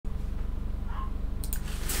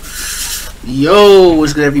Yo,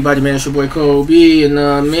 what's good, everybody, man? It's your boy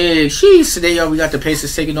ColbeNThaMix. Jeez, today, y'all, we got the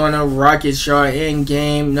Pacers taking on the Rockets, y'all, in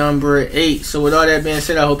game number 8. So, with all that being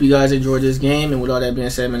said, I hope you guys enjoyed this game. And with all that being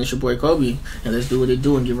said, man, it's your boy Kobe. And let's do what it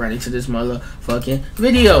do and get right into this motherfucking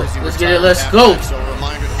video. Let's get it, let's go. So, a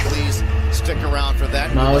reminder to please stick around for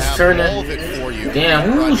that. Miles Turner.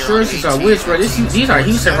 Damn, whose jerseys are which, bro? These are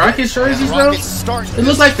Houston Rockets jerseys, bro? It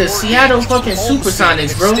looks like the Seattle fucking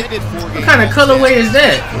Supersonics, bro. What kind of colorway is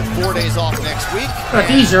that? 4 days off next week. But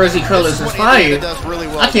these jersey colors is fire.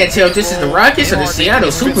 I can't tell if this is the Rockets or the Seattle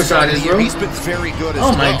Supersonics, bro.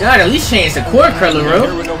 Oh my god, at least change the court color, bro.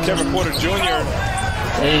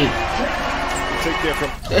 Hey.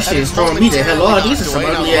 That shit is throwing me the hell off. These are some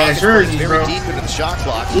ugly ass jerseys, bro.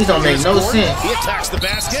 These don't make no sense. He attacks the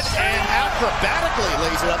basket and acrobatically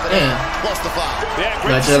lays it up and in. Plus the foul.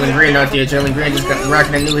 Got Jalen Green out there. Jalen Green just got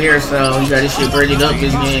rocking a new hairstyle. He got his shit braided up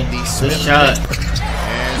this game. Good shot.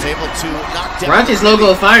 Rockets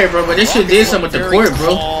logo fire, bro, but this shit did something with the court,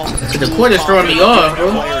 bro. The court is throwing me off,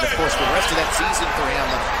 bro.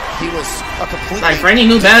 Like, for any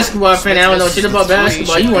new basketball fan, I don't know shit about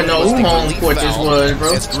basketball. You wouldn't know who home court this was,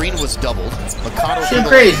 bro. Shit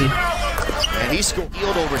crazy.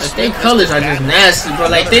 Like, their colors are just nasty, bro.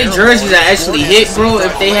 Like, their jerseys are actually hit, bro,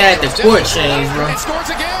 if they had the court changed, bro.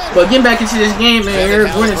 But getting back into this game, man,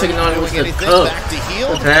 Eric Gordon taking on with the cup.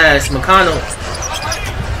 The pass, McConnell.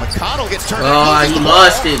 Oh, he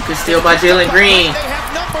lost it. Good steal by Jalen Green.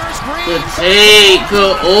 Good take.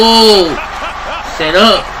 Good. Oh. Set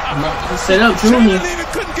up. Set up, Junior.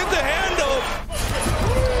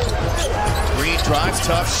 Green drives,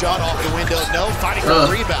 tough shot off the window. No, fighting for a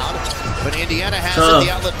rebound. But Indiana has it.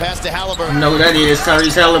 The outlet pass to Halliburton. No, that is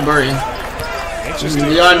Tyrese Halliburton.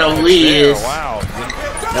 We all know who he is.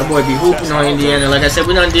 That boy be hooping on Indiana. Like I said,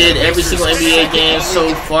 we done did every single NBA game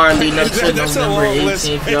so far leading up to November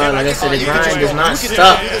 18th, y'all. Like I said, the grind does not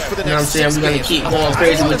stop. You know what I'm saying? We're going to keep going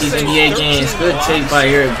crazy with these NBA games. Good take by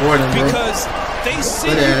Eric Gordon, bro.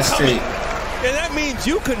 Good ass take. And that means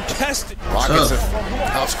you can test it. Rockets have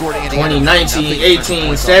outscored Indiana. 20, 19,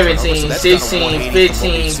 18, 17, 16,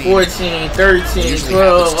 15, 14, 13,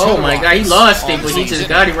 12. Oh my god, he lost it, but he just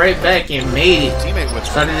got it right back and made it.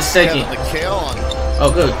 Started the second. Oh,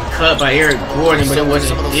 good cut by Eric Gordon, but it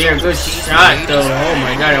wasn't there. Good shot, though. Oh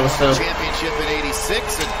my god, that was tough.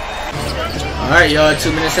 Alright, y'all. 2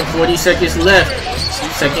 minutes and 40 seconds left.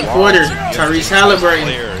 Second quarter. Tyrese Halliburton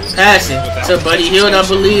passing to Buddy Hield, I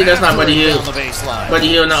believe. That's not Buddy Hield. Buddy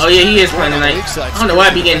Hield, no. Oh, yeah, he is playing tonight. I don't know why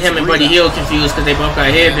I be getting him and Buddy Hield confused because they both got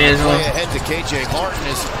headbands on.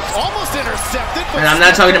 And I'm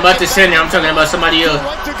not talking about the center. I'm talking about somebody else.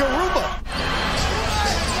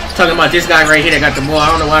 Talking about this guy right here that got the ball. I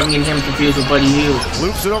don't know why I'm getting him confused with Buddy Hield.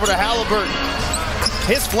 Loops it over to Halliburton.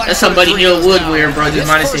 That's some Buddy Hield would wear, bro. Just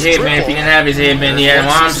minus the headband. If he didn't have his headband, he had an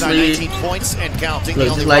arm sleeve. Looks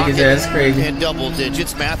just like his ass. Crazy. In double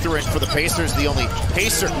digits. Mathurin for the Pacers, the only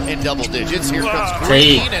Pacer in double digits. Here comes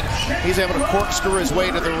Green, and he's able to corkscrew his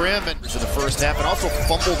way to the rim in the first half, and also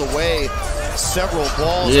fumbled away several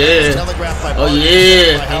balls. Yeah. Oh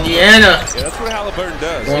yeah, Indiana. Yeah, that's what Halliburton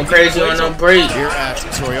does. Going crazy on no break. Here at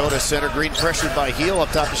Toyota Center, Green pressured by Heel up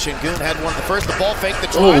top of Şengün. Had one the first. The ball fake, the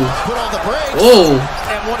drive, put on the brakes. Oh.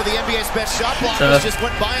 And one of the NBA's best shot blockers just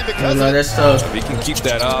went by him because of that's tough. If he can keep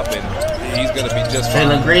that up, and he's going to be just fine.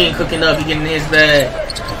 Jalen Green cooking up. He getting his bag.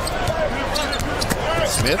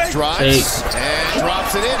 Smith drives and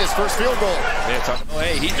drops it in. His first field goal.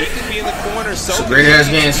 Hey, he can be in the corner. So it's a great ass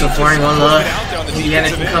game so far. Ain't gonna lie. Indiana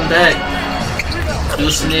can come back.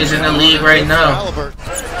 Houston is in the league right now.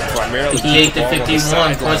 58 to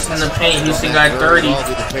 51 points in the paint. Houston got 30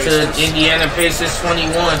 to Indiana Pacers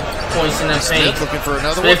 21 points in the paint.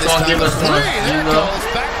 Smith gonna give us one. Here you go.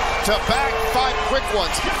 Back to back, 5 quick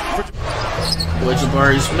ones. Boy,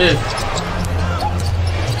 Jabari Smith.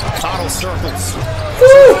 Tunnel circles.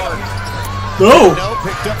 No.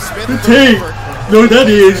 Good team. No, that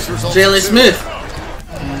is Jalen Smith.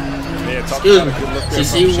 Excuse me.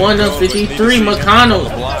 CC 1 of 53. McConnell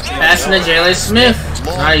passing to Jalen Smith.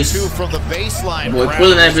 Nice. Boy,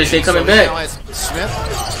 pulling that bitch. They coming back. Smith.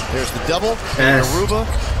 There's the double. Pass.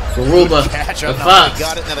 Garuba. The Fox.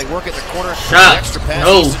 Shot.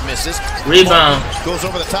 No. Rebound.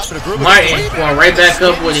 Martin going right back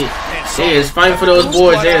up with it. They is fighting for those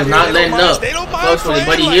boards. They is not letting up. Close with it.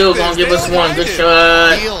 Buddy Hield gonna give us one. Good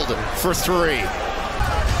shot. For 3.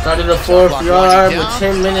 Started the 4th yard with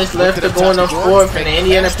 10 minutes left to go in the 4th, and the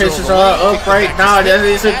Indiana Pacers are up right now. That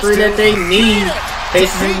is a 3 that they need.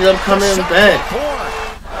 Pacers ended up coming back.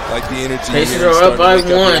 Like the energy. Pacers are up by 1.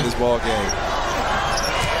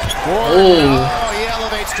 Oh, he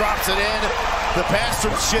elevates, drops it in. The pass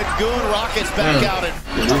from Şengün. Rockets back out, and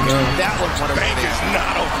that one went away. Bank is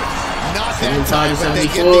not open. Not that time, but they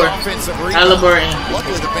get 74. the offensive rebound. Halliburton.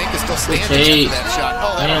 Luckily, the bank is still standing after that shot.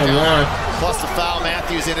 Oh, that And one. plus the foul.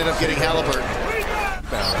 Matthews ended up getting Halliburton.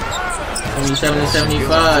 27 to 75.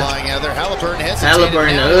 Flying out there. Halliburton hesitated.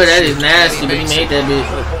 Halliburton, oh, that is nasty, but he made that bit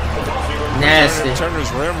nasty. Turner's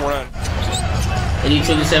rim run.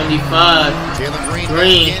 82 to 75. Jalen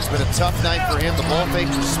Green. It's been a tough night for him. The ball fake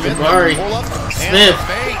for Smith. Jabari. Smith.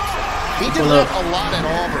 He did Pull that up. a lot at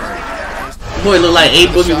Auburn. Boy, look like A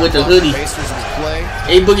Boogie with the hoodie.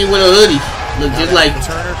 A Boogie with a hoodie. Look just like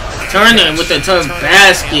Turner with the tough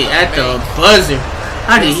basket at the buzzer.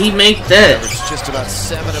 How did he make that? Just about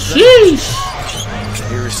 7 of them. Sheesh.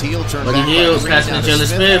 Here's Hill turn Buddy back. Hill passing to Jalen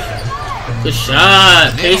Smith. Good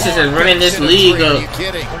shot. Pacers is running this league up.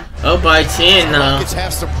 Up by 10 now. Rockets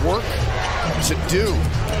have some work to do.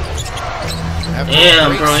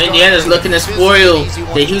 Damn, bro. Indiana's looking to spoil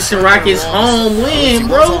the Houston Rockets home win,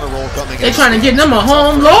 bro. They're trying to get them a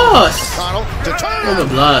home loss. Over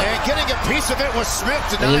block.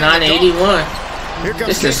 89-81.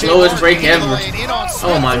 This is the slowest break ever.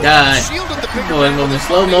 Oh my god. Boy, moving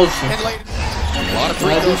slow motion.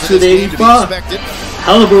 82-85.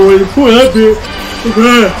 Halliburton with the pull that bit.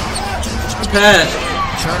 Pass.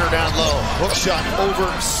 Turner down low. Hook shot over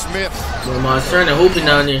Smith. Well, my Turner hooping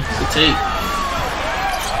down there. Good take.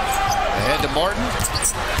 Ahead to Martin.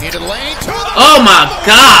 Into the lane. Oh my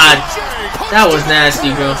god. That was nasty,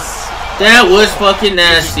 bro. That was fucking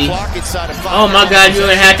nasty. Oh my god, you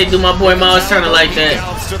ain't have to do my boy Miles Turner like that.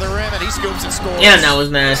 Yeah, that was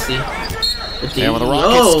nasty. But the,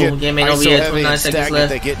 game ain't over yet. 29 seconds left.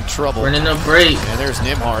 They get in trouble. Running a break. And there's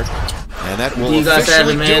Nembhard. And that will you guys have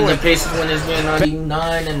it, man. do The Pacers win this game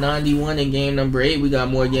 99-91 in game number 8. We got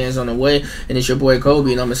more games on the way. And it's your boy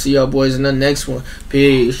Kobe. And I'm going to see y'all boys in the next one.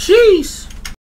 Peace. Jeez.